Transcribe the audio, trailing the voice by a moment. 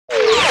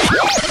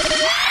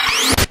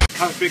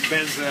How's Big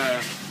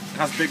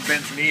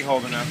Ben's knee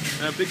holding up?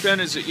 Big Ben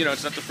is, you know,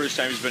 it's not the first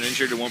time he's been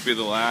injured. It won't be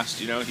the last.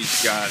 You know,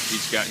 he's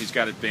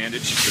got it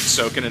bandaged. He's been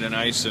soaking it in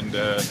ice, and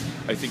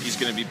I think he's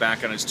going to be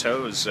back on his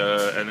toes.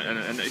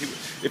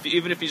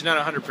 Even if he's not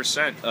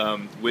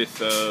 100%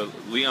 with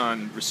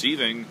Leon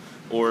receiving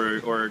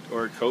or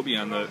Kobe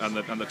on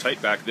the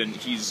tight back, then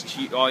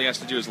all he has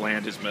to do is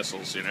land his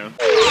missiles. You know.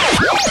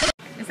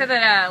 You said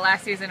that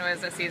last season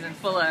was a season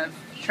full of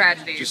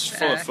tragedies. Just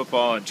full of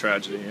football and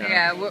tragedy.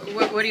 Yeah.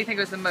 What do you think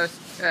was the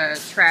most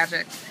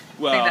tragic?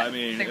 Well, I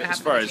mean, as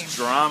far as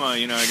drama,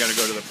 you know, I got to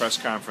go to the press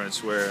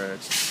conference where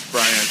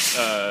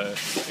Bryant,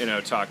 you know,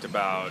 talked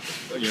about,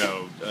 you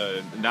know,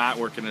 not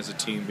working as a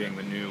team being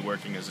the new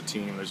working as a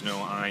team. There's no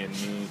I and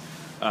me.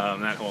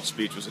 That whole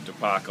speech was a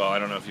debacle. I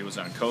don't know if he was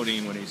on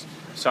codeine when he's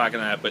talking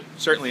that, but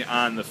certainly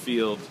on the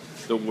field,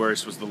 the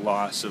worst was the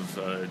loss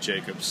of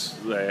Jacobs.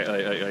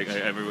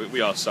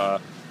 We all saw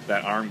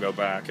that arm go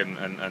back and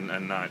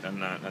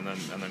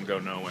then go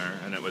nowhere,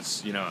 and it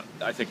was, you know,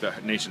 I think the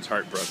nation's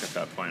heart broke at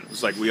that point. It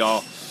was like we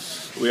all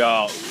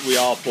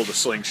pulled a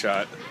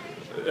slingshot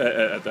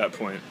at that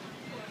point.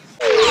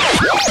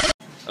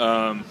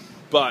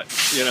 But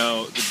you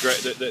know,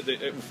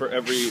 for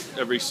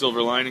every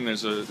silver lining,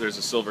 there's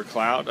a silver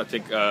cloud. I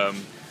think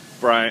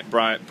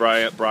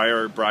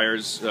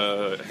Breyer's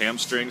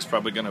hamstring's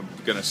probably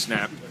gonna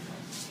snap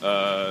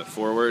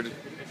forward,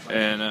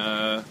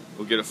 and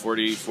we'll get a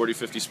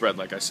 40-50 spread,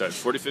 like I said.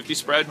 40-50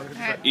 spread,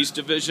 right. East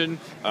Division,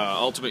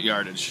 ultimate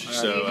yardage.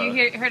 So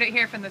you heard it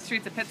here from the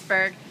streets of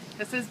Pittsburgh.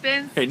 This has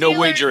been Hey, no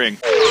wagering.